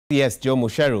Yes, Joe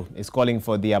Mucheru is calling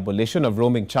for the abolition of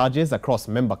roaming charges across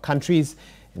member countries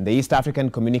in the East African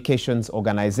Communications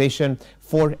Organization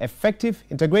for effective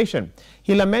integration.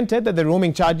 He lamented that the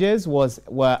roaming charges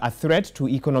were a threat to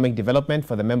economic development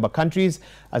for the member countries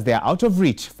as they are out of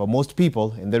reach for most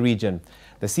people in the region.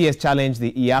 The CS challenged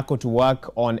the IACO to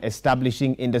work on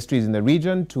establishing industries in the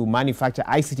region to manufacture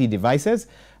ICT devices,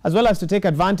 as well as to take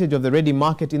advantage of the ready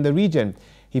market in the region.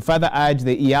 He further urged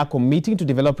the IACO meeting to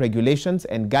develop regulations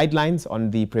and guidelines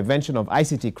on the prevention of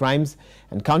ICT crimes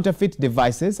and counterfeit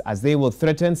devices, as they will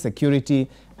threaten security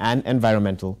and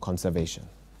environmental conservation.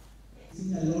 We've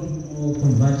seen a lot more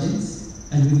convergence,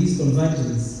 and with this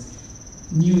convergence,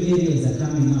 new areas are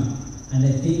coming up. And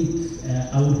I think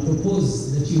I would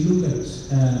propose that you look at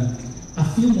a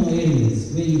few more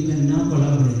areas where you can now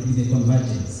collaborate with the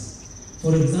convergence.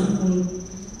 For example,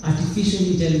 artificial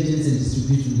intelligence and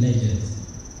distributed ledgers.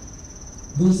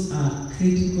 Those are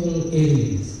critical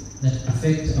areas that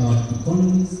affect our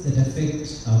economies, that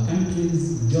affect our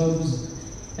countries, jobs,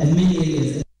 and many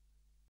areas.